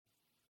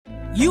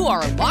You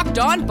are Locked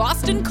On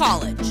Boston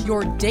College,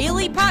 your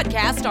daily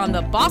podcast on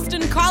the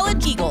Boston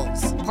College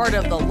Eagles, part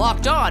of the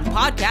Locked On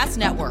Podcast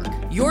Network,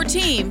 your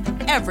team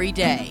every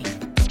day.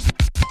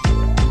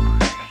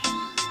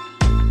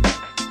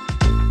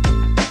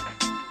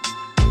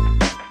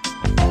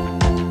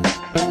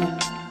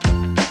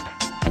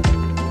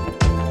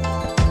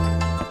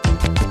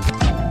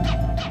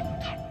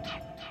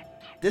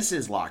 This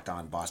is Locked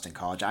On Boston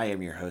College. I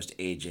am your host,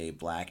 AJ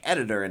Black,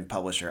 editor and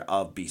publisher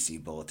of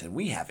BC Bulletin.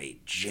 We have a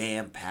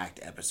jam-packed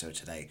episode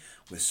today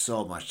with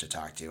so much to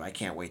talk to. I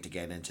can't wait to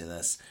get into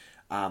this.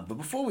 But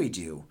before we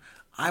do,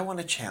 I want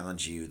to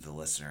challenge you, the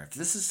listener. If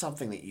this is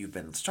something that you've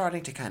been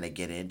starting to kind of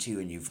get into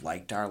and you've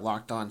liked our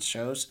Locked On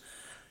shows,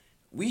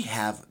 we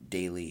have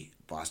daily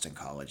Boston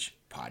College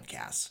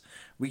podcasts.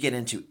 We get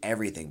into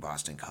everything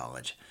Boston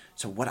College.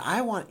 So what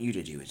I want you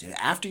to do is,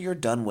 after you're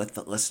done with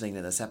listening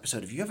to this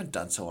episode, if you haven't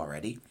done so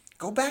already,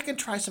 go back and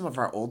try some of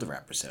our older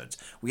episodes.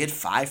 We had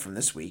 5 from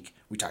this week.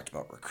 We talked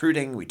about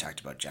recruiting. We talked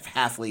about Jeff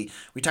Hafley.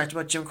 We talked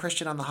about Jim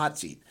Christian on the hot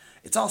seat.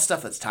 It's all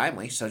stuff that's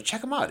timely, so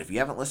check them out. If you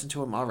haven't listened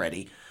to them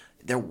already,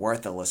 they're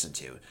worth a listen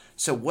to.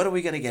 So what are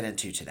we going to get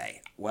into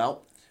today?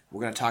 Well,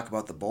 we're going to talk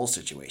about the bowl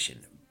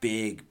situation.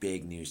 Big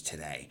news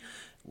today.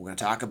 We're going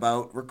to talk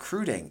about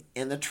recruiting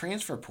in the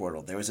transfer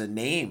portal. There was a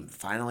name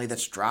finally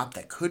that's dropped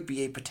that could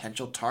be a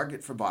potential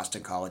target for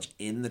Boston College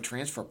in the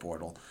transfer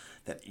portal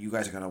that you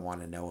guys are going to want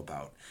to know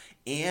about.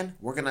 And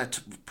we're going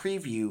to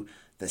preview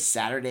the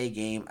Saturday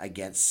game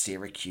against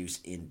Syracuse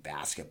in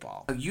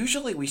basketball.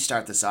 Usually we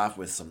start this off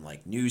with some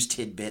news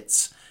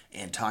tidbits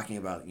and talking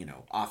about,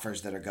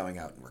 offers that are going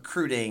out in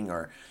recruiting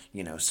or,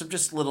 some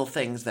just little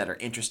things that are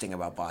interesting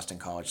about Boston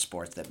College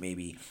sports that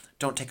maybe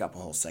don't take up a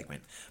whole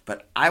segment.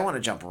 But I want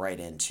to jump right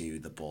into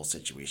the bowl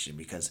situation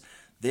because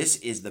this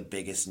is the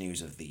biggest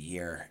news of the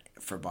year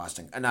for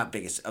Boston, not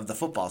biggest, of the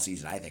football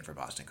season, I think, for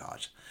Boston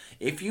College.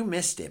 If you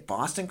missed it,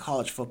 Boston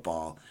College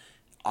football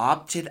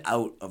opted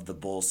out of the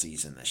bowl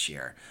season this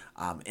year.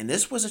 And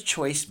this was a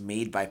choice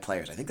made by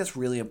players. I think that's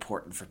really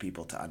important for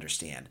people to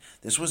understand.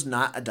 This was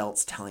not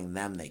adults telling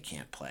them they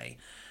can't play.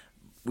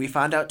 We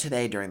found out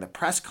today during the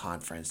press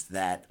conference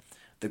that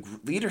the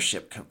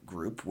leadership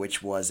group,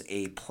 which was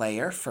a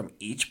player from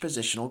each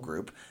positional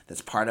group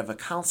that's part of a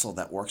council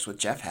that works with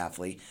Jeff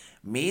Hafley,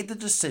 made the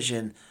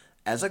decision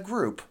as a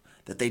group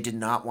that they did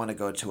not want to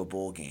go to a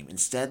bowl game.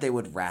 Instead, they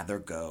would rather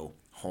go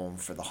home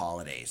for the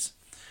holidays.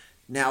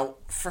 Now,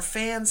 for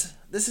fans,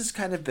 this is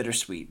kind of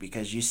bittersweet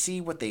because you see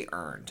what they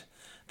earned.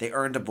 They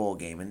earned a bowl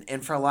game,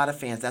 and for a lot of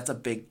fans, that's a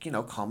big,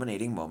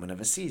 culminating moment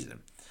of a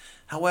season.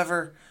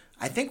 However,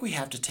 I think we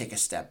have to take a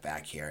step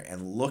back here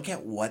and look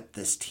at what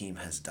this team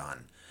has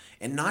done,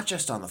 and not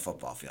just on the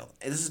football field.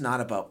 This is not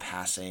about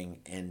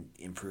passing and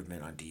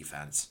improvement on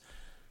defense.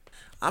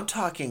 I'm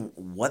talking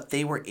what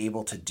they were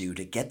able to do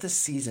to get the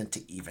season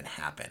to even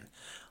happen.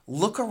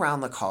 Look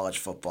around the college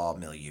football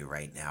milieu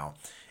right now,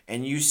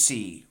 and you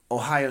see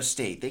Ohio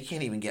State, they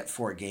can't even get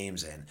 4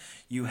 games in.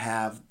 You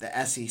have the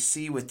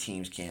SEC with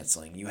teams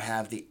canceling. You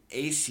have the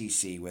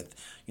ACC with,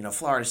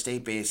 Florida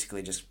State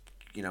basically just,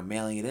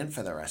 mailing it in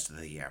for the rest of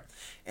the year.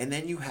 And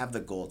then you have the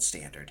gold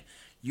standard.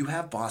 You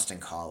have Boston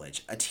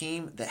College, a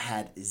team that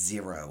had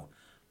 0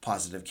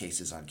 positive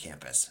cases on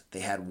campus. They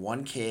had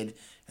 1 kid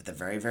at the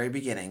very, very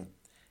beginning,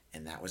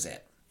 and that was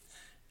it.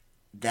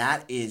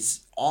 That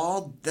is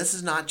all. This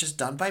is not just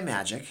done by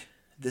magic.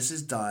 This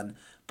is done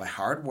by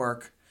hard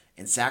work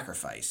and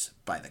sacrifice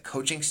by the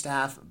coaching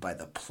staff, by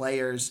the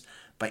players,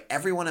 by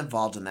everyone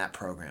involved in that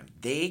program.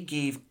 They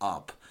gave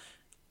up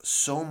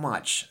so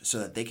much so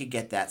that they could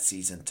get that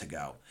season to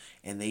go.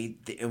 And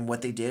and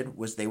what they did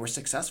was they were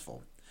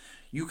successful.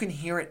 You can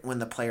hear it when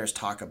the players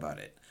talk about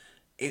it.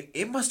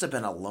 It must have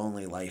been a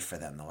lonely life for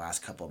them the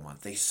last couple of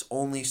months. They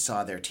only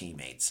saw their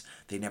teammates.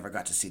 They never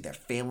got to see their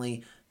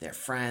family, their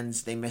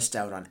friends. They missed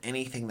out on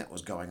anything that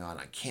was going on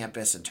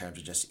campus in terms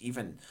of just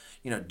even,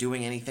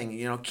 doing anything.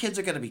 Kids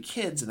are going to be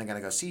kids and they're going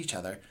to go see each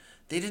other.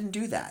 They didn't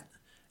do that.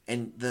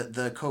 And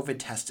the COVID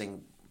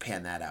testing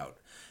panned that out.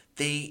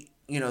 They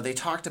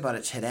talked about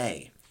it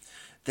today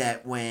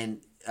that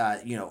when,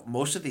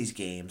 most of these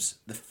games,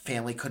 the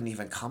family couldn't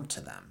even come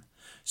to them.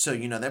 So,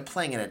 they're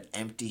playing at an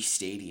empty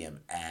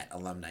stadium at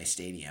Alumni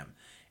Stadium.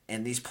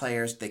 And these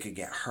players, they could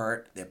get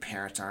hurt. Their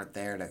parents aren't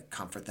there to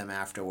comfort them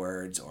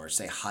afterwards or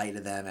say hi to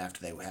them after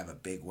they have a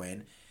big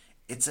win.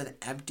 It's an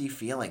empty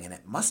feeling, and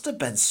it must have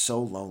been so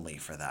lonely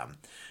for them.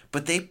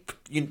 But they,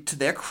 to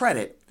their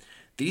credit,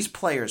 these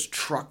players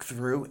trucked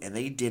through, and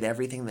they did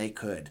everything they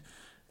could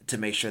to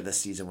make sure the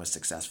season was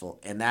successful.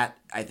 And that,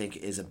 I think,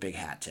 is a big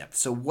hat tip.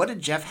 So what did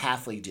Jeff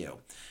Hafley do?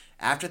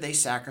 After they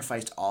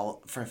sacrificed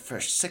all for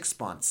 6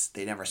 months,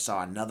 they never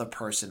saw another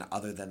person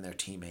other than their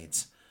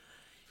teammates.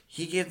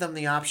 He gave them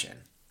the option.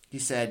 He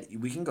said,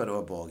 we can go to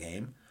a bowl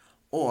game,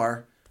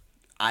 or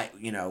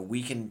you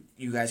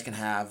guys can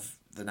have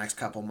the next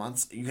couple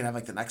months, you can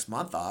have the next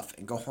month off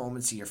and go home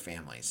and see your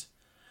families.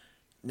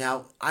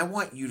 Now, I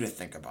want you to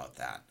think about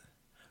that.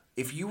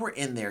 if you were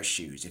in their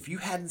shoes, if you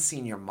hadn't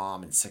seen your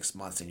mom in 6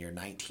 months and you're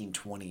 19,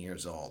 20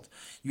 years old,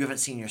 you haven't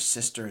seen your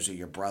sisters or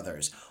your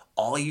brothers,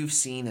 all you've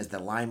seen is the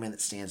lineman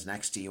that stands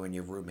next to you and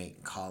your roommate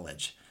in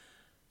college,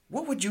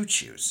 what would you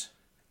choose?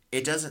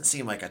 It doesn't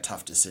seem like a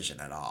tough decision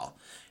at all.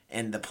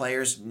 And the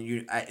players,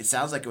 it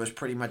sounds like it was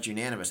pretty much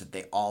unanimous that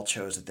they all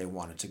chose that they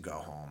wanted to go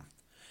home.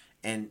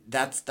 And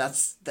that's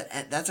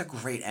a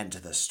great end to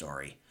this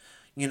story.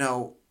 You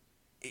know,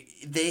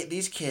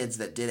 these kids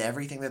that did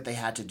everything that they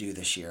had to do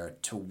this year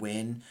to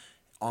win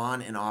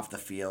on and off the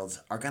fields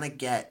are going to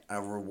get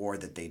a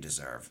reward that they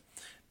deserve.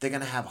 They're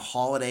going to have a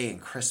holiday and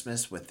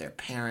Christmas with their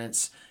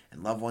parents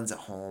and loved ones at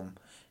home,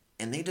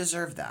 and they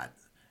deserve that.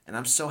 And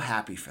I'm so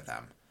happy for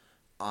them,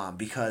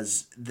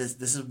 because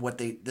this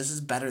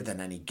is better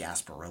than any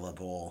Gasparilla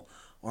Bowl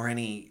or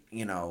any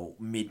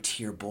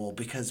mid-tier bowl,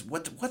 because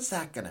what's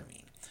that going to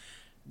mean?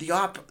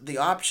 The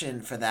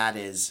option for that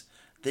is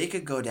they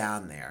could go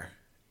down there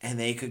and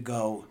they could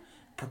go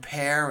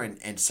prepare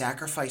and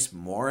sacrifice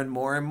more and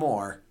more and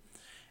more.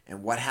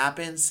 And what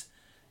happens?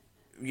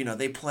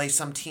 They play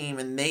some team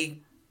and they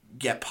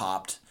get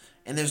popped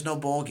and there's no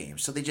bowl game.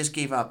 So they just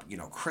gave up,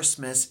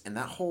 Christmas and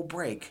that whole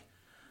break,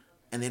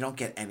 and they don't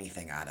get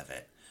anything out of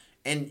it.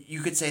 And you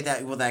could say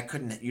that, well,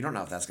 you don't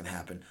know if that's going to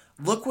happen.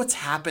 Look what's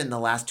happened the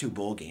last 2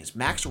 bowl games.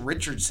 Max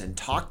Richardson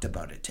talked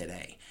about it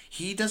today.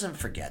 He doesn't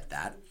forget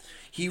that.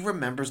 He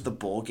remembers the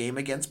bowl game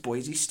against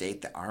Boise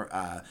State,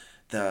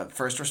 the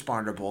first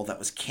responder bowl that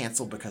was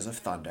canceled because of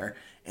thunder.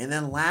 And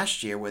then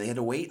last year where they had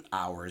to wait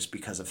hours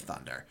because of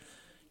thunder.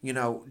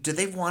 Do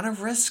they want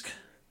to risk,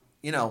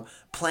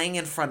 playing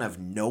in front of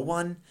no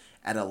one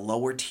at a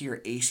lower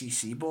tier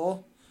ACC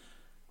bowl?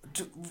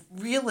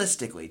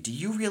 Realistically, do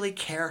you really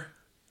care?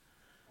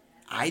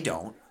 I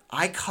don't.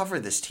 I cover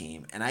this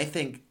team, and I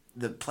think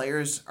the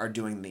players are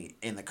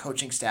and the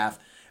coaching staff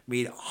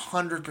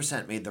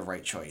 100% made the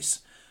right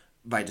choice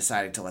by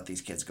deciding to let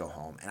these kids go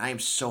home. And I am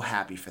so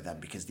happy for them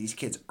because these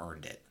kids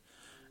earned it.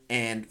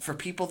 And for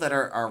people that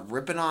are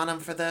ripping on them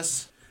for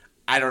this,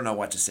 I don't know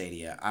what to say to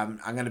you. I'm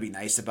going to be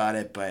nice about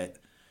it, but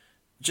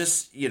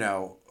just,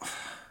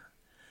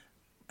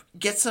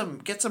 get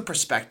some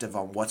perspective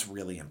on what's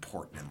really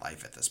important in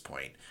life at this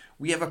point.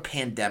 We have a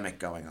pandemic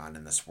going on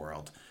in this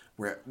world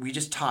where we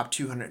just topped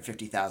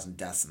 250,000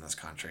 deaths in this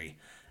country,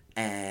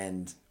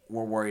 and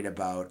we're worried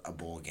about a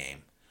bowl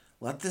game.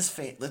 Let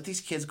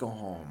these kids go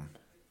home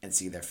and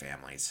see their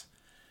families,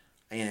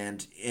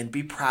 and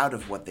be proud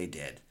of what they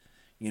did.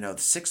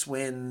 6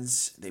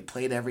 wins. They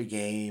played every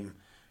game.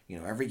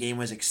 Every game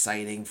was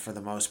exciting for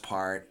the most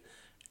part,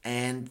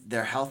 and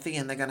they're healthy,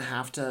 and they're gonna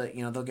have to.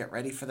 They'll get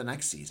ready for the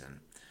next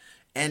season,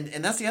 and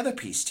that's the other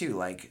piece too.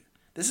 Like,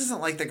 this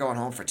isn't like they're going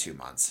home for 2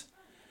 months.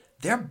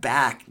 They're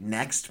back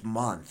next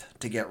month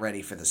to get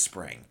ready for the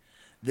spring.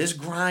 This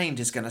grind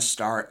is gonna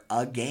start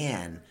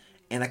again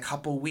in a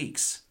couple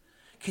weeks.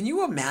 Can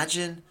you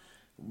imagine?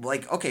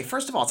 Like, okay,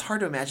 first of all, it's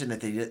hard to imagine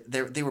that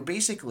they were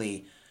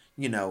basically,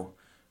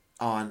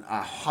 on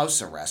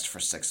house arrest for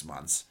 6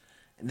 months,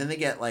 and then they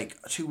get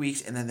like 2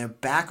 weeks, and then they're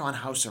back on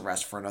house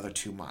arrest for another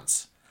 2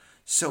 months.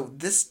 So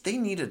they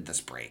needed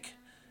this break,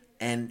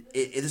 and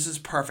this is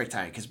perfect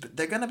time because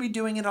they're gonna be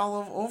doing it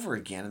all over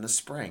again in the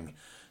spring.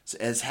 So,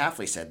 as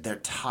Hafley said, they're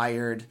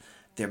tired,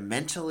 they're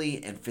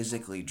mentally and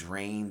physically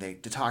drained. They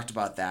talked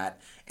about that,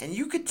 and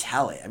you could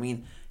tell it. I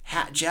mean,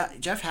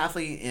 Jeff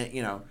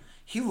Hafley,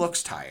 he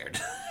looks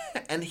tired,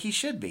 and he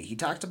should be. He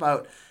talked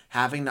about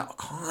having to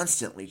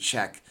constantly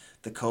check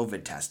the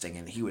COVID testing,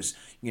 and he was,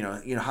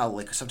 how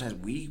like sometimes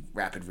we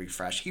rapid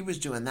refresh. He was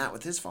doing that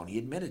with his phone. He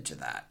admitted to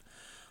that.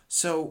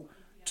 So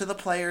to the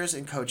players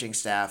and coaching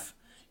staff,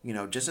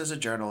 just as a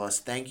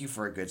journalist, thank you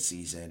for a good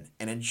season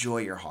and enjoy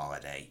your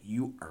holiday.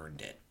 You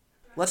earned it.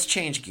 Let's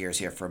change gears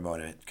here for a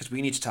moment because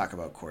we need to talk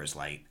about Coors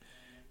Light.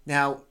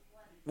 Now,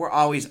 we're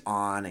always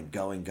on and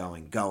going.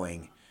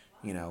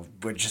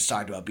 We're just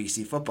talking about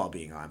BC football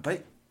being on,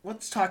 but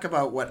let's talk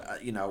about what,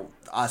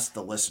 us,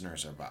 the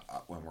listeners, are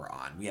about when we're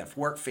on. We have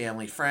work,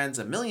 family, friends,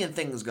 a million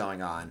things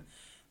going on.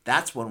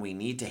 That's when we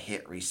need to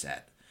hit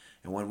reset.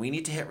 And when we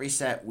need to hit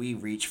reset, we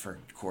reach for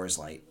Coors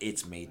Light.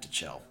 It's made to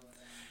chill.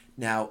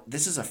 Now,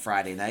 this is a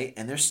Friday night,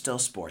 and there's still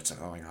sports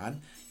going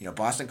on.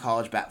 Boston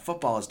College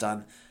football is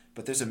done,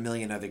 but there's a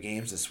million other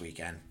games this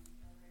weekend.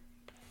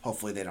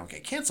 Hopefully they don't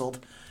get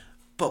canceled.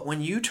 But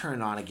when you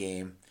turn on a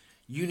game,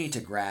 you need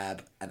to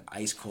grab an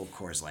ice-cold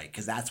Coors Light,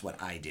 because that's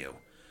what I do.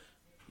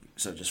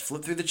 So just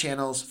flip through the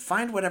channels,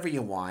 find whatever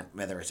you want,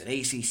 whether it's an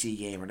ACC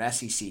game or an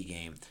SEC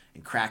game,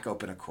 and crack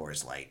open a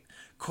Coors Light.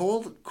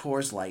 Cold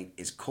Coors Light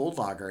is cold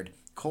lagered,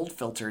 cold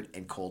filtered,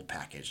 and cold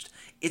packaged.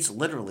 It's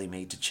literally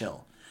made to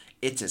chill.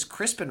 It's as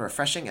crisp and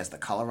refreshing as the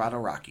Colorado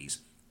Rockies,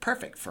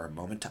 perfect for a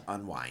moment to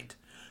unwind.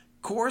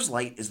 Coors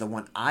Light is the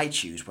one I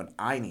choose when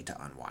I need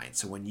to unwind,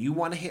 so when you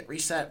want to hit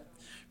reset,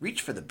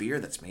 reach for the beer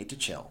that's made to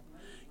chill.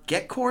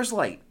 Get Coors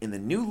Light in the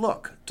new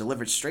look,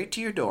 delivered straight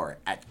to your door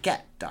at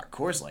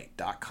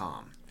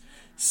get.coorslight.com.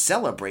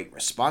 Celebrate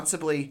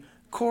responsibly.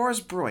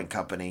 Coors Brewing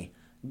Company,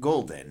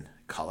 Golden,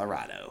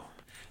 Colorado.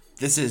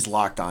 This is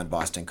Locked On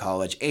Boston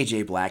College.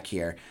 AJ Black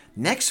here.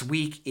 Next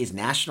week is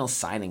National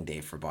Signing Day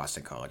for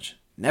Boston College.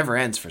 Never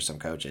ends for some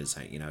coaches.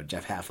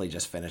 Jeff Hafley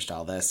just finished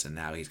all this, and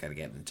now he's got to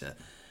get into,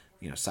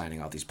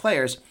 signing all these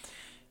players.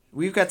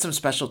 We've got some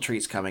special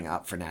treats coming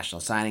up for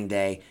National Signing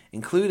Day,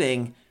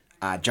 including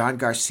John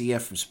Garcia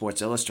from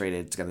Sports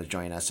Illustrated is going to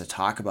join us to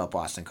talk about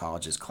Boston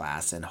College's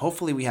class, and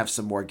hopefully we have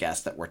some more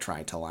guests that we're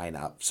trying to line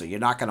up, so you're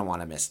not going to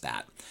want to miss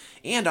that.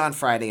 And on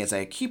Friday, as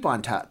I keep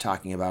on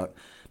talking about,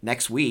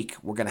 next week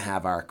we're going to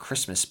have our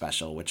Christmas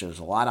special, which is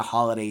a lot of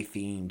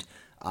holiday-themed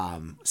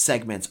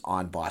segments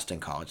on Boston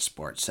College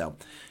sports. So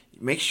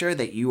make sure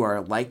that you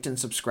are liked and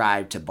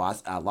subscribed to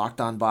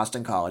Locked On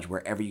Boston College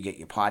wherever you get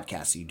your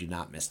podcasts so you do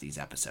not miss these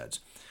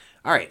episodes.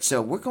 All right,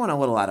 so we're going a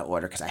little out of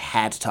order because I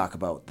had to talk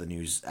about the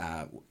news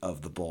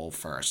of the Bowl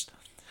first.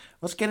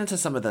 Let's get into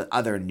some of the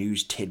other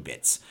news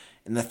tidbits.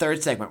 In the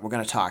third segment, we're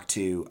going to talk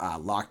to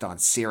Locked On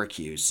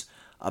Syracuse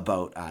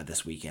about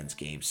this weekend's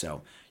game,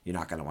 so you're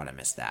not going to want to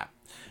miss that.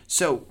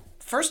 So,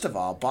 first of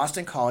all,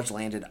 Boston College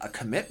landed a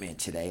commitment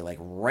today, like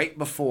right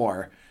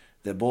before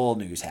the Bowl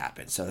news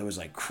happened. So it was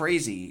like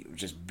crazy,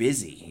 just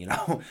busy,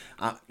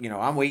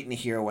 I'm waiting to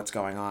hear what's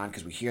going on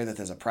because we hear that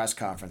there's a press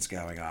conference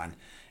going on.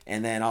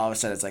 And then all of a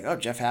sudden it's like, oh,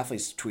 Jeff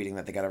Hafley's tweeting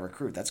that they got a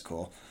recruit. That's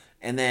cool.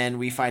 And then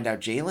we find out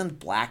Jalen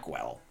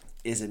Blackwell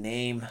is a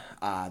name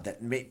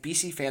that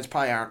BC fans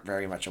probably aren't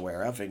very much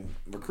aware of. In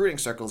recruiting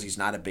circles, he's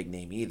not a big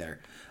name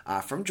either.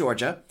 From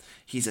Georgia,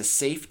 he's a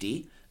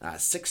safety,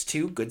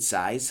 6'2", good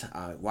size.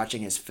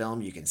 Watching his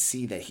film, you can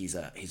see that he's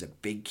a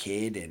big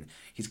kid, and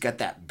he's got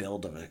that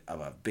build of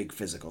a big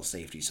physical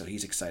safety, so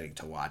he's exciting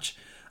to watch.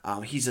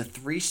 He's a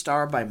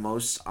 3-star by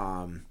most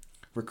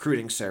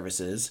recruiting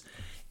services.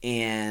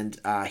 And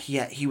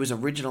he was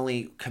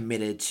originally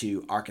committed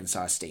to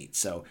Arkansas State.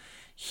 So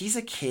he's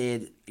a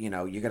kid, you're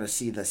going to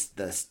see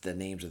the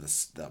names of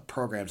the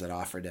programs that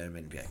offered him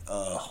and be like,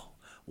 oh,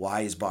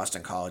 why is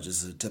Boston College?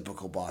 This is a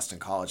typical Boston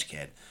College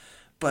kid.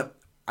 But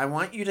I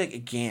want you to,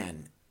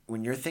 again,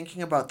 when you're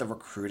thinking about the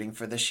recruiting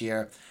for this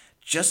year,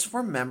 just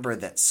remember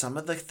that some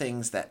of the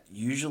things that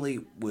usually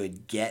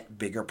would get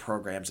bigger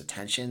programs'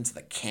 attentions,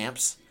 the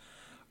camps,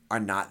 are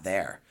not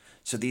there.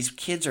 So these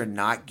kids are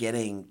not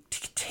getting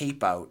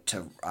tape out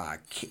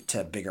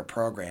to bigger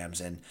programs,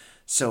 and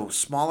so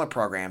smaller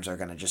programs are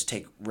going to just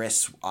take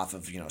risks off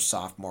of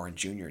sophomore and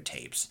junior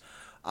tapes.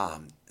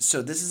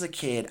 So this is a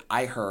kid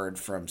I heard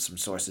from some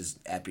sources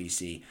at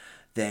BC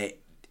that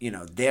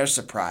they're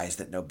surprised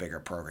that no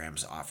bigger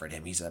programs offered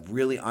him. He's a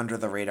really under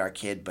the radar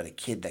kid, but a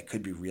kid that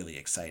could be really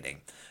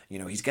exciting.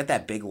 He's got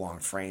that big long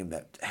frame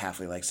that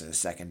Hafley likes in his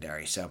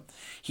secondary, so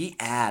he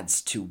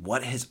adds to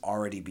what has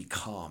already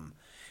become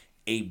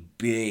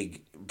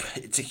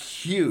it's a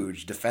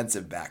huge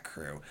defensive back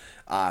crew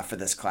for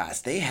this class.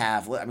 They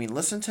have,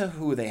 listen to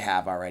who they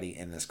have already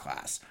in this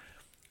class.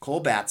 Cole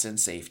Batson,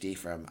 safety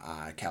from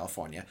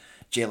California.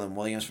 Jalen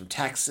Williams from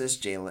Texas.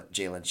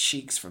 Jalen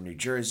Sheeks from New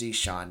Jersey.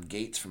 Sean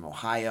Gates from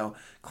Ohio.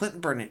 Clinton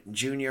Burnett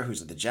Jr.,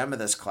 who's the gem of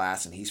this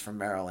class, and he's from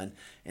Maryland.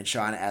 And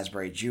Sean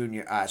Asbury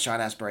II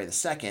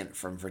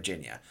from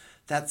Virginia.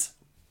 That's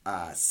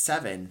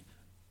 7.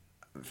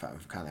 If I'm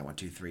counting 1,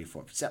 2, 3,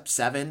 4,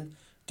 7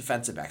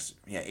 defensive backs.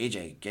 Yeah,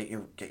 AJ, get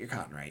your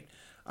counting right.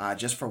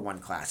 Just for one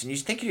class. And you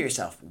think to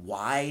yourself,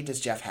 why does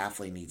Jeff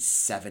Hafley need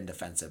 7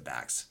 defensive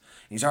backs?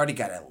 And he's already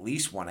got at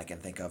least one I can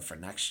think of for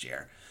next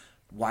year.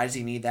 Why does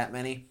he need that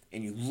many?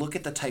 And you look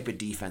at the type of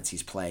defense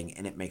he's playing,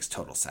 and it makes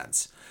total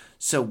sense.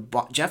 So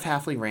Jeff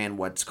Hafley ran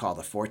what's called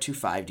a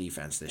 4-2-5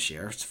 defense this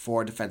year. It's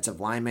 4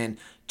 defensive linemen,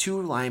 2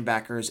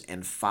 linebackers,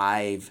 and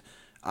 5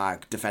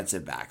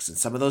 defensive backs. And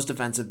some of those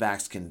defensive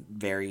backs can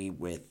vary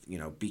with,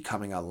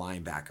 becoming a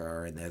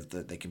linebacker, and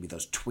they can be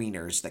those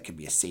tweeners that can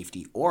be a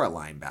safety or a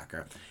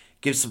linebacker.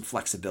 Gives some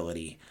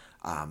flexibility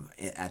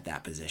at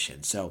that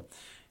position. So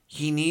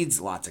he needs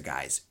lots of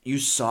guys. You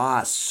saw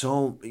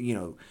what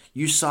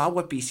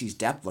BC's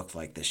depth looked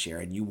like this year,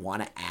 and you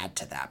want to add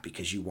to that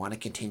because you want to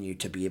continue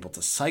to be able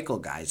to cycle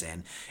guys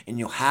in, and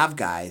you'll have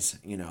guys,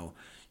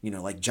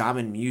 like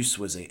Jamin Muse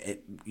was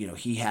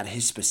he had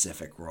his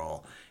specific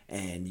role.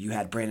 And you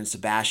had Brandon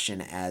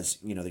Sebastian as,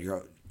 and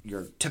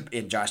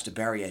Josh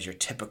DeBerry as your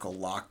typical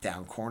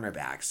lockdown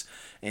cornerbacks.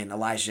 And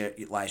Elijah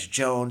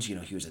Jones,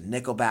 he was a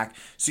nickelback.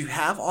 So you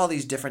have all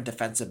these different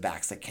defensive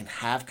backs that can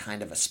have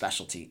kind of a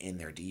specialty in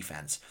their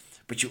defense.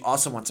 But you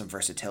also want some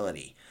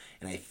versatility.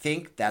 And I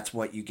think that's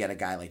what you get a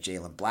guy like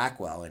Jalen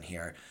Blackwell in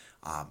here,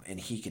 and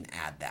he can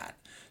add that.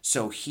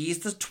 So he's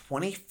the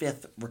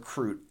 25th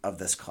recruit of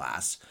this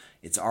class.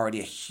 It's already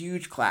a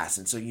huge class.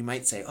 And so you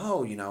might say,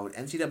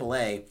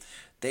 NCAA,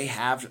 they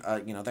have,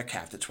 they're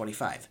capped at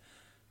 25.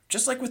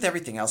 Just like with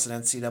everything else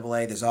in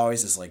NCAA, there's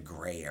always this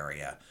gray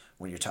area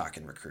when you're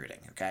talking recruiting,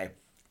 okay?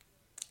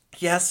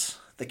 Yes,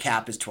 the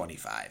cap is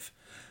 25,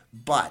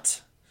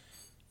 but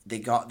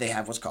they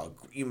have what's called,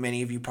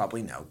 many of you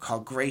probably know,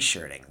 called gray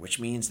shirting,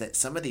 which means that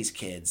some of these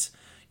kids,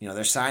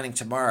 they're signing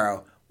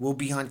tomorrow, will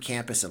be on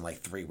campus in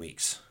 3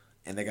 weeks,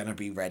 and they're going to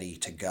be ready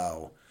to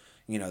go.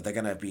 They're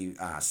going to be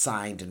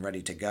signed and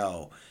ready to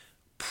go.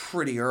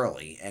 pretty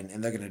early, and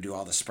they're going to do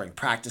all the spring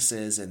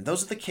practices, and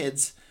those are the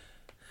kids.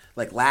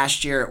 Like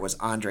last year, it was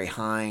Andre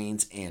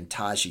Hines and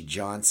Taji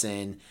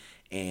Johnson,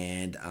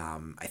 and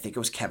I think it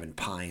was Kevin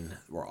Pine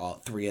were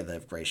all three of the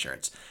gray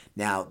shirts.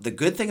 Now, the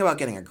good thing about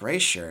getting a gray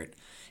shirt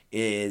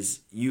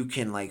is you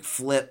can like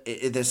flip.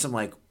 There's some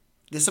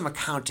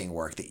accounting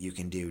work that you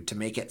can do to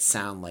make it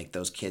sound like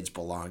those kids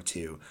belong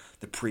to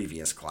the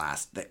previous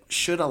class that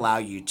should allow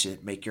you to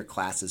make your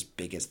class as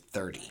big as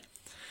 30.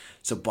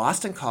 So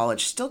Boston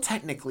College still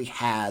technically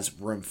has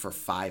room for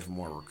 5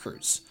 more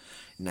recruits.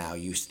 Now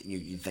you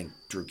think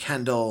Drew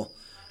Kendall,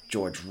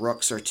 George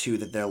Rooks are 2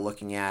 that they're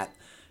looking at.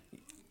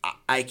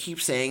 I keep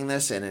saying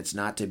this, and it's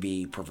not to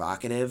be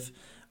provocative,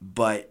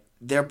 but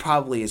there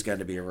probably is going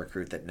to be a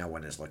recruit that no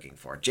one is looking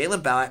for.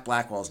 Jalen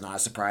Blackwell is not a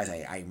surprise.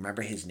 I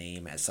remember his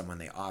name as someone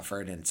they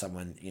offered, and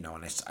someone,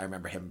 and I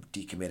remember him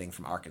decommitting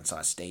from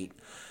Arkansas State.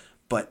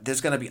 But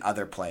there's going to be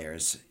other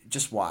players.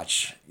 Just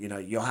watch.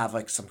 You'll have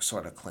like some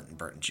sort of Clinton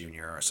Burton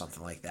Jr. or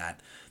something like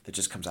that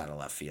just comes out of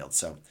left field.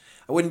 So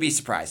I wouldn't be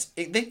surprised.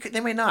 They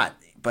may not,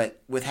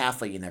 but with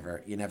Hafley,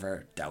 you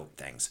never doubt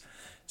things.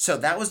 So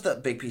that was the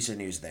big piece of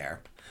news there.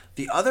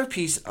 The other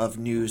piece of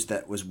news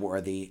that was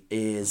worthy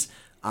is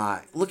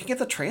looking at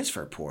the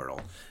transfer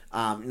portal.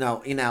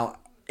 Now,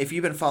 if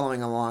you've been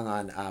following along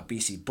on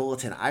BC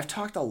Bulletin, I've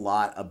talked a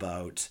lot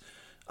about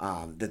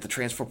that the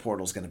transfer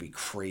portal is going to be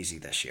crazy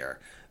this year.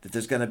 That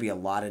there's going to be a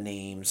lot of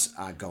names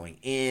going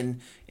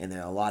in, and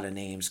there are a lot of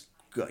names,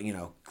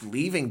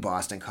 leaving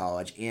Boston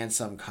College, and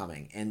some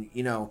coming. And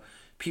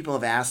people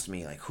have asked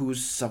me like,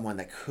 who's someone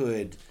that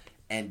could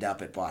end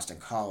up at Boston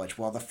College?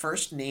 Well, the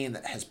first name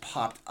that has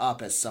popped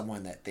up as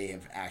someone that they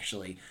have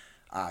actually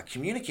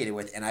communicated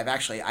with, and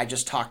I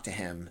just talked to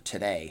him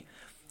today,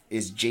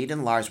 is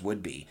Jaden Lars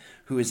Woodby,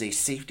 who is a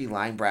safety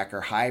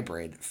linebacker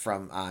hybrid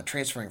from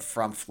transferring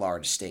from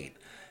Florida State.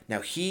 Now,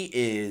 he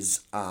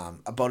is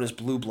about as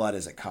blue blood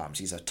as it comes.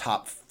 He's a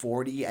top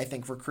 40, I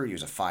think, recruit. He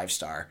was a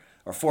 5-star,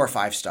 or 4 or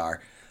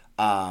 5-star,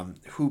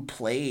 who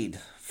played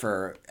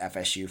for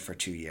FSU for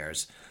 2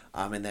 years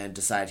and then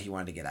decided he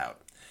wanted to get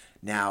out.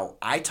 Now,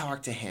 I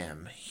talked to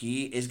him.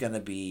 He is going to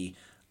be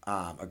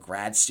a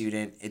grad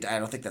student. I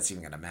don't think that's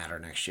even going to matter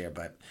next year,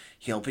 but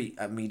he'll be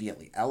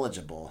immediately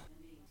eligible.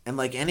 And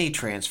like any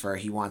transfer,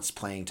 he wants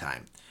playing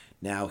time.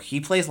 Now, he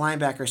plays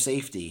linebacker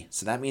safety,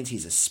 so that means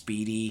he's a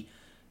speedy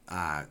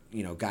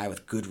guy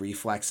with good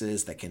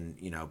reflexes that can,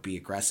 be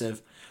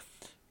aggressive.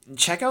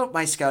 Check out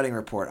my scouting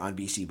report on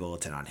BC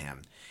Bulletin on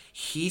him.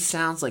 He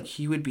sounds like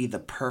he would be the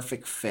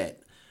perfect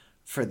fit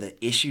for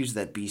the issues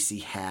that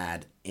BC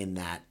had in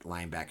that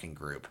linebacking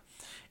group.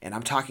 And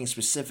I'm talking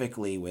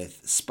specifically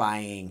with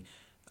spying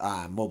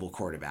mobile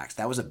quarterbacks.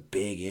 That was a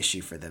big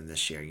issue for them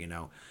this year.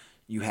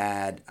 You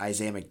had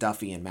Isaiah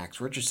McDuffie and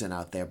Max Richardson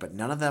out there, but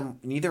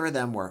neither of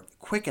them were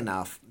quick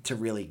enough to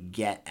really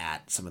get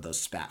at some of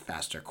those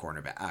faster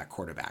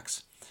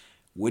quarterbacks.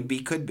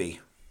 Could be.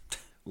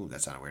 Ooh,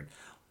 that sounded weird.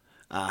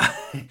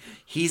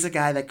 He's a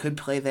guy that could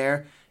play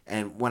there.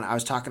 And when I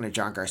was talking to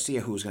John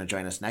Garcia, who was going to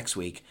join us next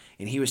week,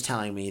 and he was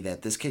telling me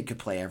that this kid could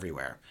play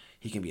everywhere.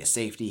 He can be a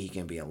safety, he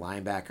can be a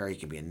linebacker, he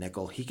can be a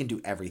nickel, he can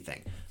do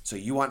everything. So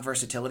you want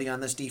versatility on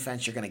this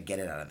defense, you're going to get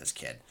it out of this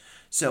kid.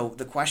 So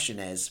the question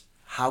is,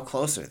 how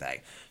close are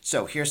they?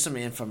 So here's some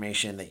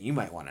information that you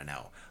might want to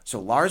know. So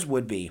Lars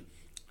Woodby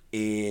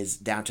is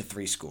down to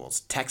 3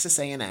 schools: Texas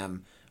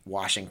A&M,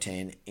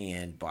 Washington,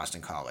 and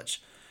Boston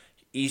College.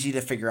 Easy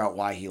to figure out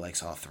why he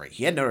likes all 3.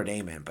 He had Notre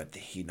Dame in, but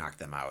he knocked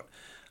them out.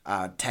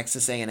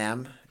 Texas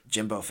A&M,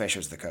 Jimbo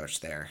Fisher's the coach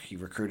there. He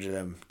recruited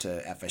him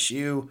to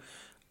FSU.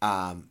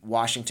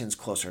 Washington's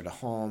closer to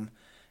home.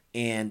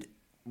 And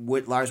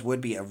Lars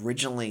Woodby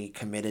originally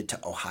committed to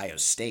Ohio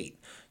State.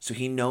 So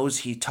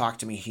he talked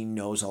to me, he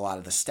knows a lot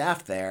of the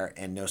staff there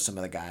and knows some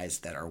of the guys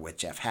that are with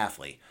Jeff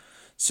Hafley.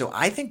 So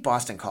I think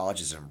Boston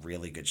College is in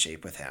really good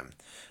shape with him.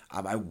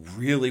 I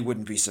really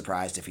wouldn't be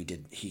surprised if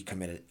he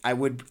committed. I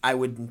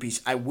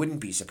wouldn't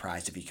be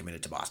surprised if he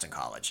committed to Boston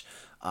College.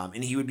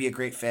 And he would be a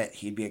great fit.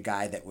 He'd be a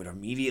guy that would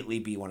immediately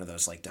be one of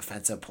those like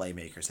defensive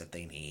playmakers that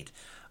they need.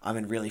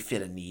 And really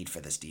fit a need for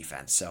this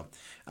defense. So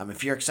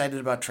if you're excited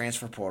about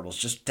transfer portals,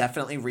 just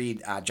definitely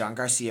read. John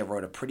Garcia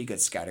wrote a pretty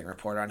good scouting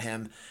report on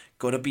him.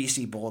 Go to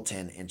BC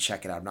Bulletin and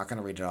check it out. I'm not going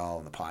to read it all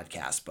on the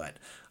podcast, but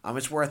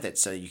it's worth it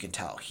so you can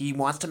tell. He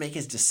wants to make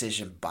his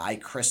decision by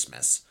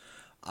Christmas.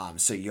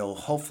 So you'll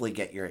hopefully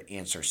get your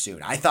answer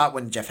soon. I thought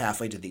when Jeff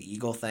Hafley did the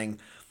Eagle thing,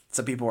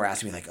 some people were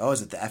asking me like, oh,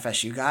 is it the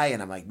FSU guy?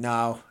 And I'm like,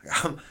 no,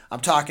 I'm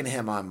talking to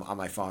him on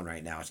my phone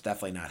right now. It's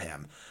definitely not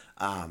him.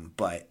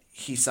 But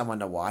he's someone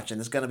to watch, and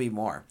there's going to be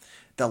more.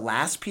 The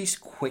last piece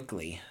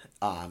quickly,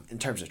 in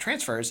terms of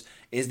transfers,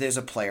 is there's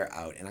a player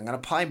out, and I'm going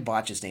to probably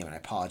botch his name, and I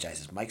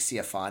apologize. It's Mike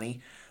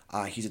Ciafani.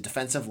 He's a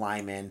defensive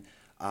lineman.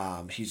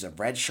 He's a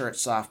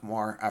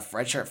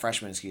redshirt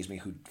freshman,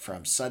 who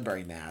from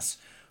Sudbury, Mass,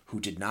 who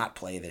did not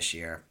play this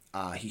year.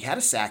 He had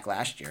a sack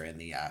last year in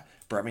the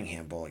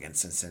Birmingham Bowl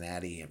against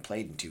Cincinnati and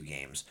played in 2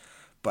 games,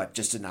 but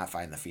just did not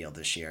find the field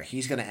this year.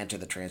 He's going to enter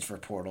the transfer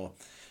portal,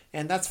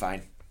 and that's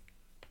fine.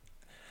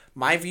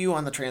 My view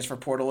on the transfer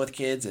portal with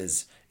kids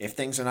is if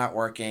things are not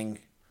working,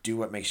 do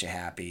what makes you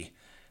happy,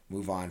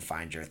 move on,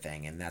 find your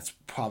thing. And that's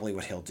probably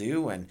what he'll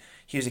do. And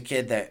he was a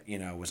kid that,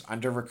 was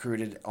under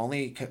recruited,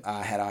 only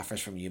had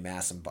offers from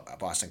UMass and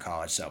Boston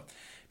College. So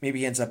maybe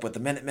he ends up with the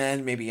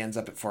Minutemen, maybe he ends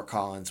up at Fort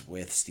Collins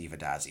with Steve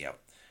Addazio.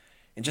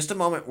 In just a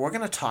moment, we're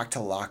going to talk to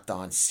Locked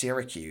On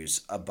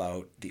Syracuse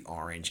about the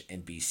Orange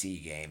and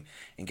BC game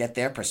and get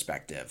their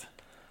perspective.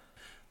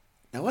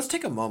 Now let's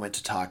take a moment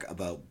to talk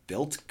about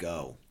Built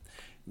Go.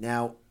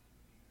 Now,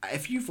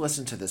 if you've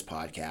listened to this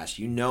podcast,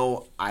 you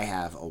know I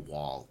have a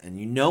wall, and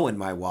you know when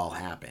my wall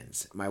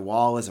happens. My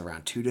wall is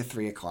around 2 to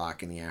 3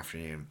 o'clock in the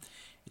afternoon.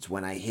 It's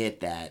when I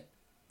hit that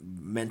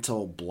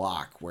mental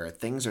block where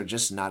things are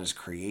just not as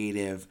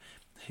creative.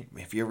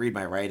 If you read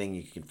my writing,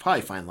 you can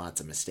probably find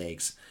lots of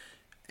mistakes.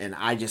 And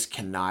I just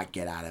cannot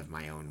get out of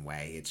my own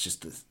way.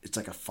 It's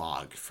like a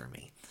fog for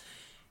me.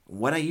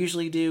 What I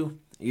usually do,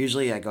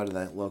 I go to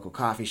the local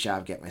coffee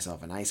shop, get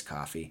myself an iced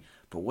coffee.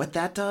 But what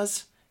that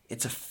does,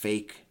 it's a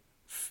fake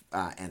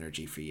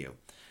energy for you.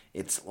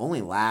 It's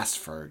only lasts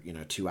for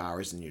 2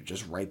 hours, and you're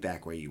just right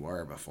back where you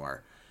were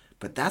before.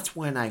 But that's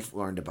when I've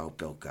learned about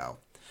Built Go.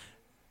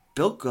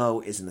 Built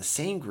Go is in the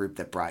same group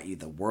that brought you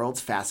the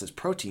world's fastest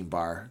protein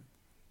bar,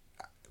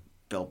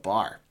 Built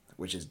Bar,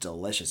 which is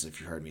delicious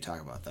if you heard me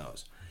talk about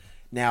those.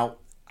 Now,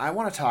 I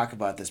want to talk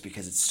about this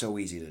because it's so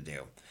easy to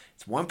do.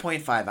 It's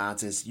 1.5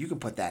 ounces. You can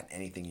put that in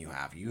anything you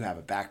have. You have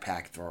a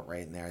backpack, throw it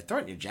right in there. Throw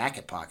it in your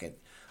jacket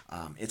pocket.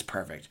 It's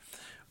perfect.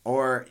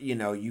 Or,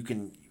 you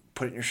can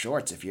put it in your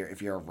shorts. If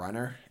you're a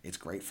runner, it's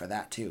great for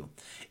that too.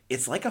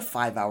 It's like a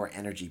 5-hour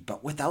energy,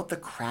 but without the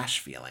crash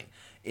feeling.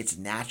 It's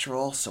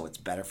natural, so it's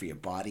better for your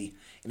body.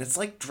 And it's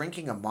like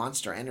drinking a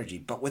Monster Energy,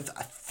 but with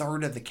a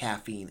third of the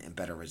caffeine and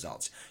better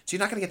results. So you're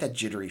not going to get that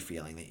jittery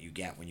feeling that you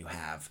get when you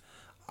have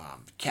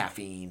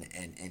caffeine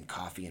and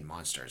coffee and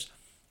Monsters.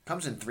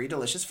 Comes in 3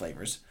 delicious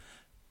flavors: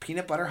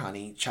 peanut butter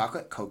honey,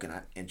 chocolate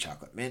coconut, and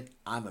chocolate mint.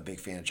 I'm a big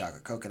fan of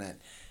chocolate coconut.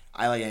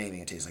 I like anything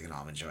that tastes like an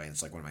Almond Joy.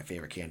 It's like one of my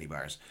favorite candy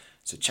bars.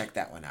 So check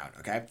that one out,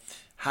 okay?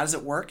 How does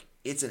it work?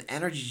 It's an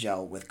energy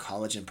gel with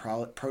collagen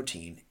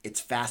protein. It's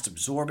fast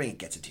absorbing. It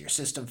gets into your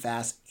system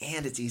fast,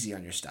 and it's easy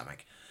on your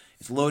stomach.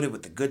 It's loaded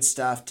with the good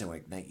stuff to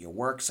ignite your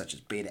work, such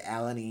as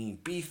beta-alanine,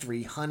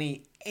 B3,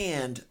 honey,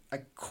 and,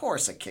 of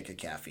course, a kick of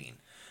caffeine.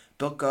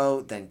 Built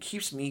Go then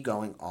keeps me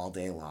going all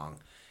day long.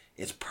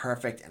 It's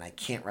perfect, and I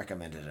can't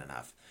recommend it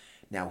enough.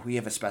 Now, we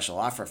have a special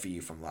offer for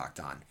you from Locked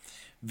On.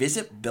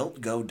 Visit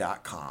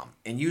BuiltGo.com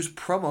and use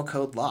promo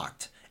code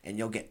LOCKED, and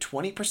you'll get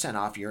 20%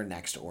 off your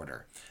next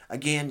order.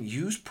 Again,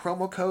 use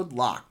promo code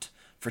LOCKED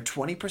for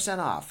 20%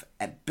 off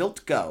at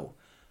BuiltGo.com.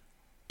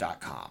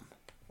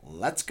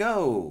 Let's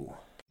go.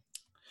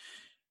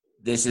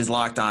 This is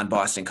Locked On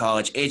Boston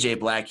College. AJ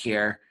Black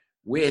here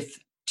with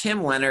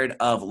Tim Leonard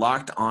of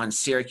Locked On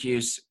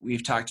Syracuse.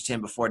 We've talked to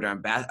Tim before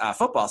during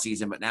football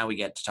season, but now we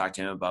get to talk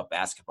to him about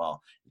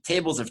basketball. The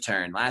tables have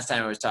turned. Last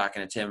time I was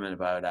talking to Tim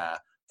about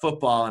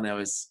football, and I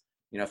was,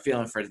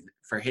 feeling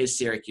for his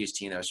Syracuse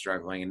team that was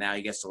struggling, and now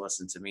he gets to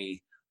listen to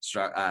me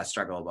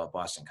struggle about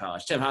Boston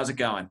College. Tim, how's it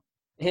going?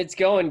 It's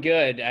going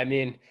good. I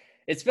mean,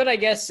 it's been, I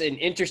guess, an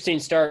interesting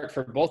start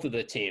for both of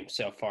the teams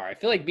so far. I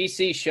feel like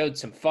BC showed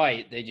some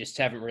fight. They just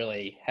haven't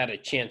really had a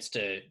chance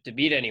to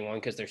beat anyone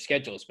because their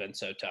schedule's been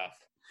so tough.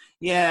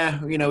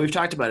 Yeah, we've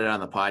talked about it on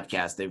the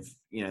podcast.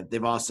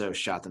 They've also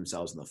shot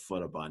themselves in the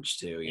foot a bunch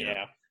too.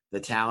 Yeah. The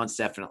talent's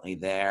definitely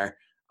there,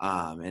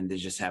 and they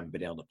just haven't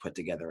been able to put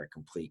together a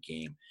complete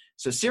game.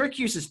 So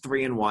Syracuse is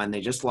 3-1.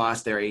 They just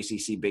lost their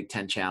ACC Big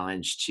Ten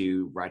Challenge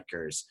to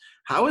Rutgers.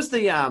 How is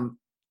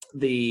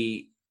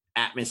the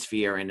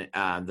atmosphere and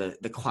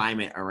the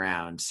climate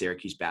around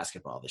Syracuse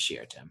basketball this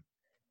year, Tim?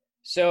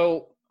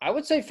 So I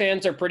would say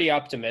fans are pretty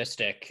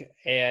optimistic.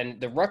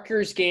 And the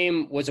Rutgers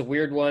game was a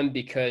weird one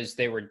because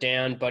they were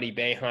down Buddy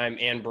Boeheim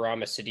and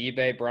Barama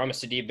Sidibe. Barama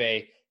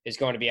Sidibe is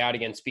going to be out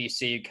against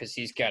BC because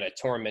he's got a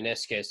torn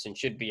meniscus and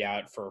should be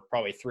out for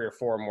probably 3 or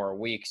 4 more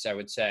weeks, I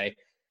would say.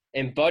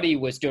 And Buddy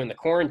was doing the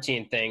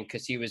quarantine thing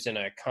because he was in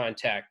a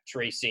contact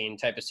tracing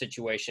type of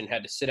situation,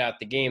 had to sit out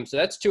the game. So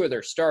that's 2 of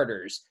their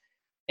starters.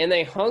 And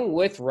they hung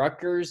with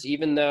Rutgers,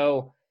 even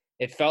though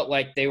it felt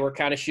like they were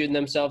kind of shooting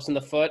themselves in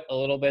the foot a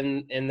little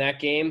bit in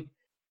that game.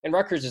 And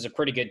Rutgers is a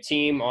pretty good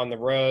team on the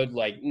road.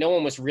 Like, no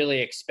one was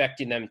really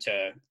expecting them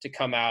to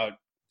come out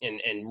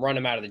and run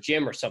them out of the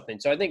gym or something.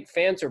 So I think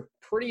fans are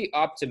pretty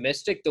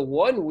optimistic. The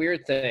one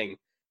weird thing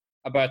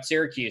about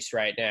Syracuse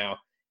right now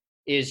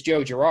is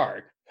Joe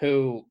Girard,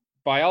 who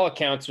by all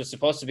accounts was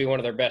supposed to be one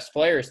of their best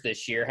players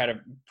this year, had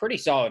a pretty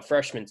solid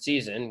freshman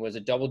season, was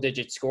a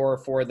double-digit scorer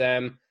for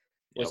them,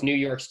 was New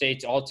York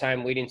State's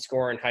all-time leading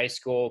scorer in high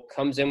school,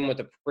 comes in with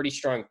a pretty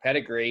strong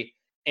pedigree,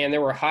 and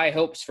there were high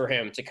hopes for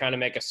him to kind of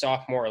make a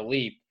sophomore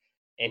leap.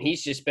 And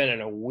he's just been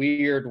in a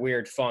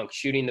weird funk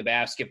shooting the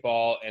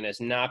basketball and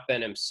has not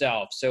been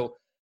himself. So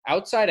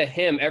outside of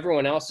him,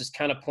 everyone else is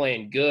kind of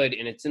playing good,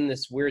 and it's in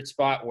this weird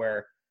spot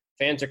where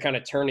fans are kind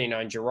of turning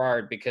on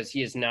Girard because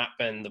he has not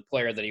been the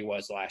player that he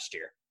was last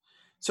year.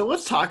 So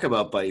let's talk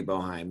about Buddy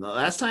Boeheim. The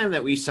last time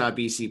that we saw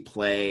BC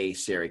play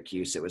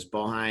Syracuse, it was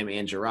Boeheim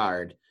and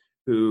Girard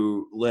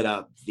who lit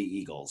up the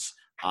Eagles.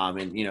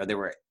 And they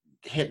were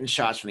hitting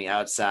shots from the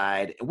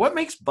outside. What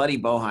makes Buddy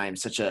Boeheim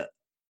such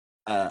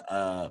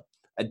a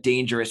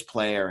dangerous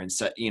player? And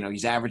so,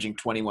 he's averaging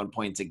 21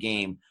 points a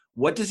game.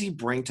 What does he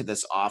bring to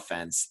this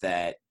offense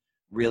that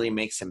really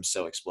makes him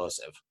so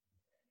explosive?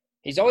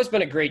 He's always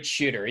been a great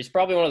shooter. He's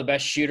probably one of the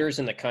best shooters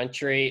in the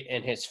country,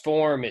 and his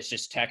form is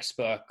just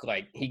textbook.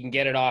 Like, he can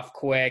get it off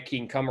quick. He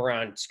can come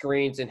around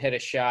screens and hit a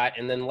shot.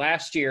 And then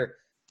last year,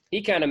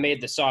 he kind of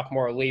made the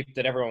sophomore leap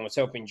that everyone was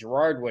hoping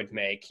Girard would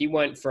make. He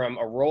went from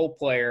a role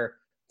player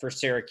for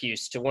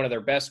Syracuse to one of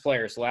their best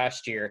players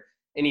last year,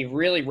 and he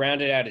really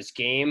rounded out his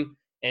game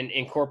and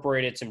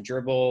incorporated some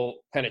dribble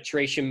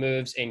penetration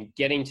moves and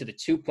getting to the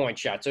two-point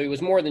shot. So he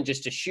was more than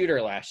just a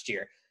shooter last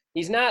year.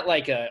 He's not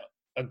like a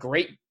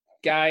great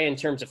guy in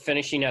terms of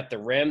finishing at the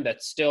rim.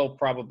 That's still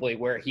probably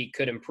where he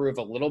could improve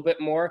a little bit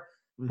more,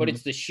 but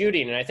it's the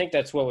shooting. And I think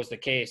that's what was the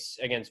case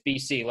against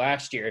BC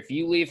last year. If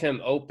you leave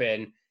him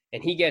open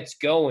and he gets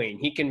going,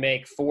 he can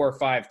make 4 or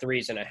 5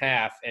 threes and a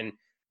half. And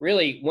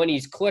really, when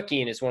he's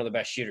clicking, is one of the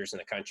best shooters in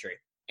the country.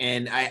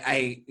 And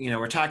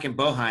we're talking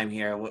Boeheim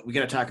here. We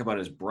got to talk about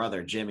his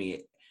brother,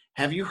 Jimmy.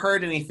 Have you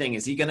heard anything?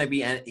 Is he going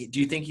to do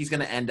you think he's going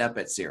to end up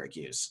at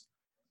Syracuse?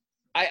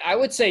 I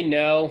would say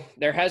no.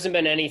 There hasn't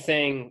been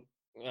anything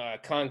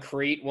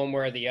concrete one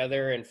way or the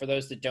other. And for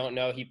those that don't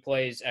know, he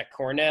plays at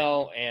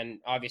Cornell, and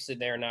obviously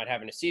they're not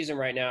having a season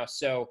right now.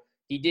 So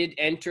he did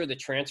enter the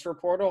transfer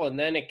portal, and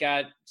then it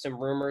got some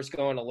rumors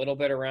going a little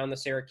bit around the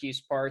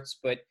Syracuse parts.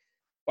 But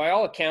by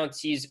all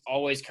accounts, he's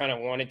always kind of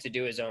wanted to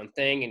do his own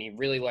thing, and he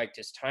really liked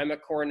his time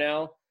at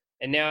Cornell.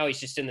 And now he's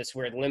just in this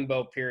weird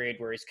limbo period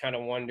where he's kind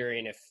of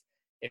wondering if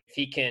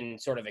he can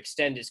sort of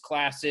extend his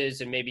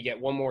classes and maybe get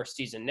one more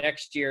season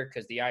next year,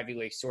 because the Ivy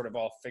League's sort of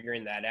all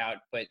figuring that out.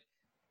 But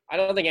I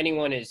don't think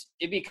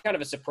it'd be kind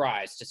of a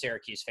surprise to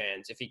Syracuse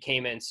fans if he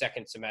came in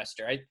second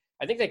semester.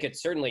 I think they could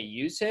certainly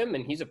use him,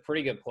 and he's a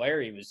pretty good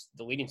player. He was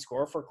the leading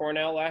scorer for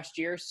Cornell last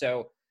year.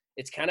 So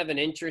it's kind of an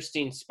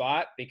interesting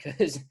spot,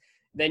 because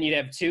then you'd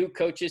have 2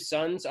 coaches'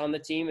 sons on the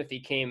team if he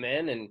came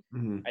in.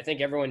 And I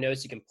think everyone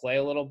knows he can play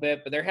a little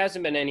bit, but there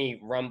hasn't been any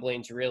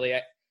rumblings really.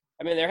 I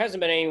mean, there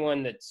hasn't been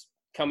anyone that's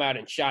come out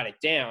and shot it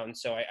down.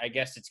 So I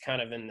guess it's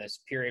kind of in this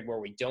period where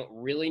we don't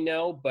really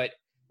know. But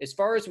as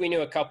far as we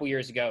knew a couple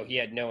years ago, he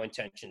had no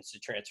intentions to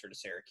transfer to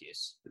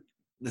Syracuse.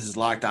 This is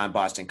Locked On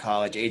Boston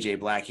College. AJ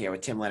Black here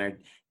with Tim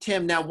Leonard.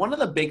 Tim, now one of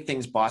the big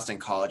things Boston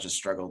College has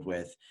struggled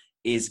with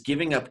is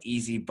giving up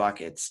easy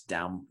buckets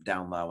down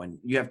low. And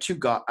you have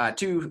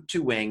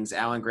two wings,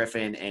 Alan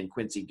Griffin and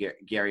Quincy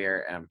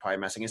Guerrier, and I'm probably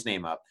messing his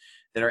name up,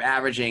 that are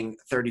averaging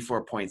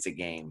 34 points a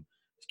game.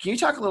 Can you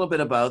talk a little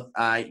bit about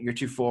your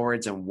 2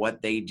 forwards and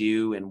what they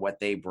do and what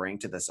they bring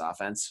to this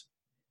offense?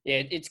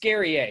 Yeah, it's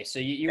Guerrier, so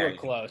you were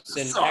close.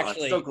 And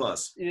actually, so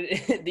close.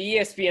 The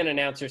ESPN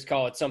announcers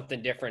call it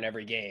something different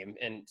every game.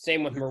 And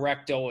same with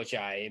Marek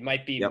Dolezaj. It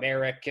might be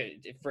Marek.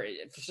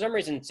 For some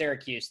reason,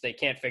 Syracuse, they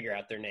can't figure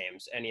out their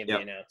names, any of the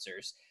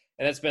announcers.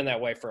 And that's been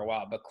that way for a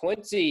while. But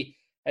Quincy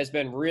has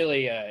been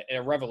really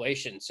a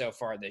revelation so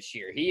far this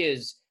year. He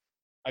is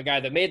a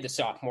guy that made the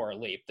sophomore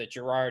leap. That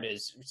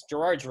Girard's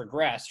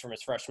regressed from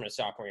his freshman to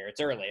sophomore year.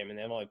 It's early. I mean,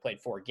 they've only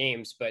played 4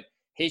 games, but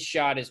his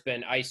shot has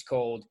been ice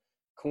cold.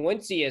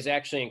 Quincy has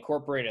actually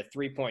incorporated a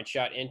 3-point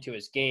shot into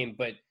his game,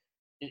 but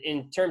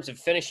in terms of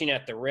finishing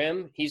at the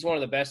rim, he's one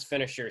of the best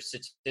finishers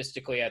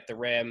statistically at the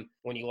rim.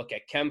 When you look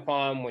at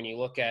KenPom, when you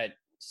look at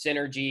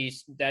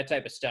synergies, that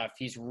type of stuff,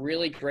 he's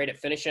really great at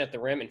finishing at the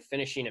rim and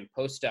finishing in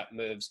post-up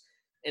moves.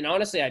 And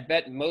honestly, I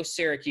bet most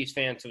Syracuse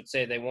fans would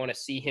say they want to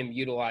see him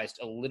utilized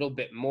a little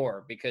bit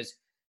more, because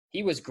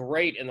he was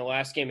great in the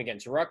last game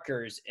against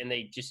Rutgers, and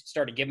they just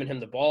started giving him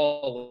the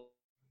ball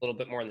a little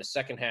bit more in the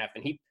second half,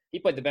 and he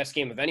played the best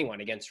game of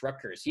anyone against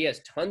Rutgers. He has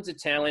tons of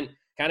talent,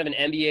 kind of an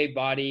NBA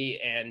body,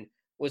 and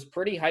was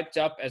pretty hyped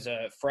up as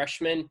a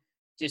freshman.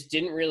 Just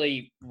didn't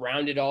really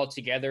round it all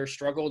together,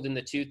 struggled in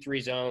the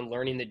 2-3 zone,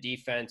 learning the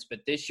defense.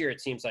 But this year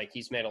it seems like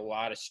he's made a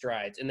lot of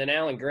strides. And then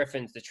Alan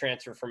Griffin's the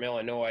transfer from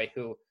Illinois,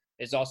 who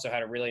has also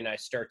had a really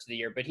nice start to the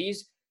year. But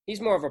he's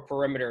more of a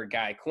perimeter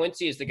guy.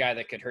 Quincy is the guy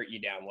that could hurt you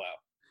down low.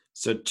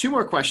 So 2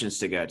 more questions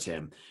to go,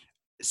 Tim.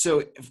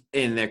 So,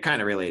 and they're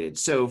kind of related.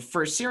 So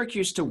for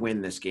Syracuse to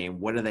win this game,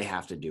 what do they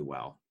have to do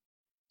well?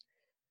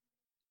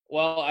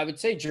 Well, I would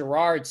say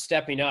Girard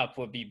stepping up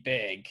would be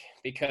big,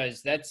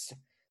 because that's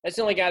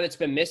the only guy that's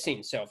been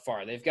missing so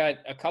far. They've got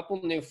a couple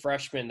new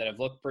freshmen that have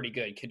looked pretty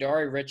good.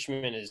 Kadari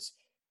Richmond is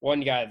one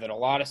guy that a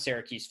lot of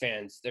Syracuse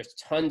fans, there's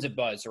tons of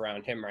buzz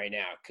around him right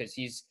now, because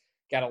he's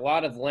got a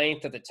lot of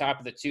length at the top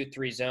of the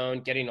 2-3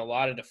 zone, getting a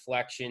lot of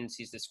deflections.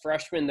 He's this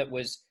freshman that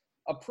was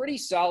a pretty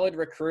solid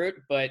recruit,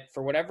 but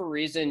for whatever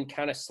reason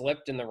kind of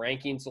slipped in the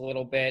rankings a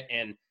little bit.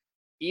 And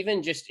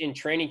even just in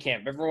training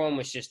camp, everyone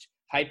was just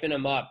hyping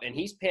him up, and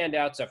he's panned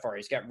out so far.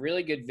 He's got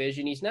really good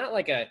vision. He's not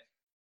like a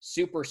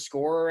super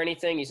scorer or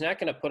anything. He's not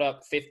going to put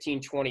up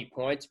 15, 20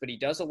 points, but he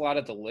does a lot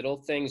of the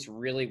little things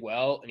really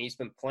well, and he's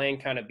been playing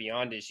kind of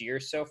beyond his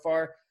years so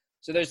far.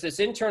 So there's this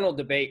internal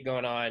debate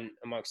going on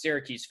among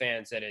Syracuse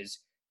fans that is,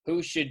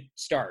 who should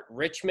start?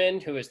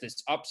 Richmond, who is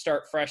this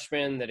upstart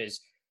freshman that is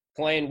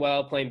playing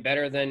well, playing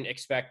better than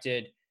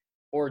expected,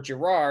 or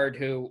Girard,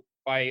 who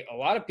by a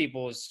lot of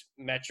people's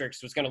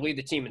metrics was going to lead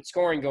the team in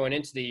scoring going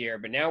into the year,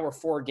 but now we're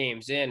 4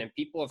 games in, and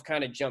people have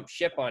kind of jumped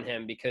ship on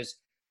him because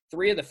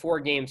 3 of the 4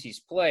 games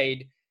he's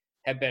played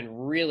have been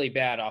really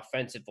bad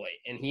offensively,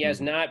 and he has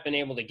not been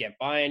able to get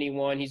by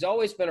anyone. He's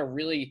always been a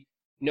really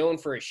known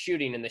for his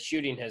shooting, and the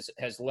shooting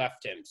has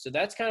left him. So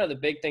that's kind of the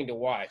big thing to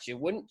watch. It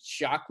wouldn't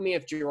shock me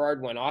if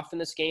Girard went off in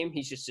this game.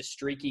 He's just a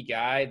streaky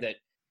guy that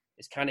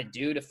is kind of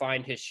due to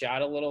find his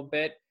shot a little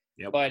bit.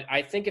 Yep. But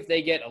I think if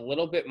they get a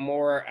little bit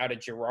more out of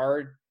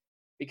Girard,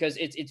 because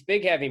it's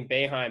big having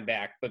Boeheim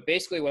back, but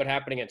basically what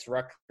happened against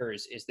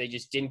Rutgers is they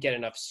just didn't get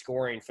enough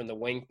scoring from the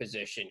wing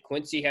position.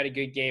 Quincy had a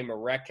good game,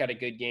 Marek had a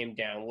good game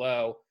down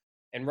low,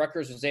 and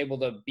Rutgers was able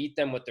to beat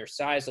them with their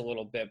size a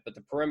little bit, but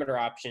the perimeter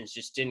options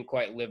just didn't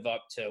quite live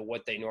up to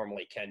what they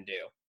normally can do.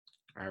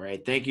 All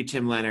right. Thank you,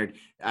 Tim Leonard.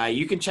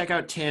 You can check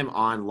out Tim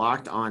on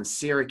Locked On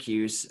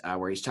Syracuse,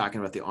 where he's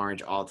talking about the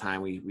Orange all the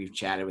time. We've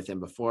chatted with him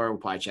before. We'll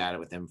probably chat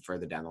with him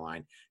further down the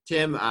line.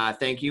 Tim,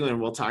 thank you, and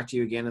we'll talk to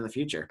you again in the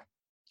future.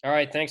 All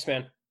right. Thanks,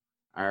 man.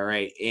 All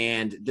right.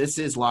 And this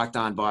is Locked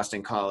On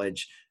Boston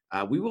College.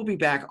 We will be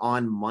back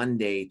on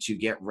Monday to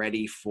get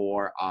ready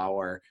for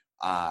our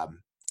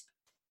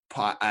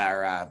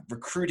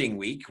recruiting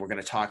week. We're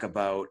going to talk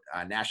about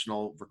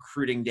National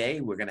Recruiting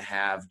Day. We're going to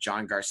have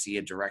John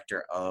Garcia,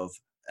 Director of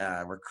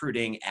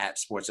Recruiting at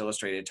Sports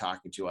Illustrated,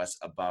 talking to us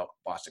about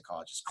Boston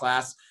College's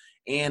class.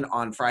 And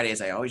on Friday,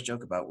 as I always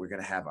joke about, we're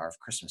going to have our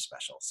Christmas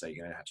special. So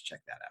you're going to have to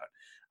check that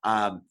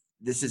out.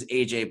 This is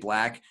AJ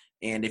Black.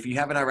 And if you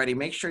haven't already,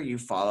 make sure you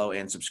follow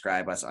and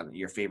subscribe us on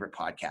your favorite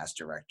podcast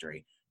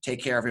directory. Take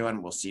care,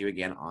 everyone. We'll see you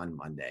again on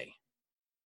Monday.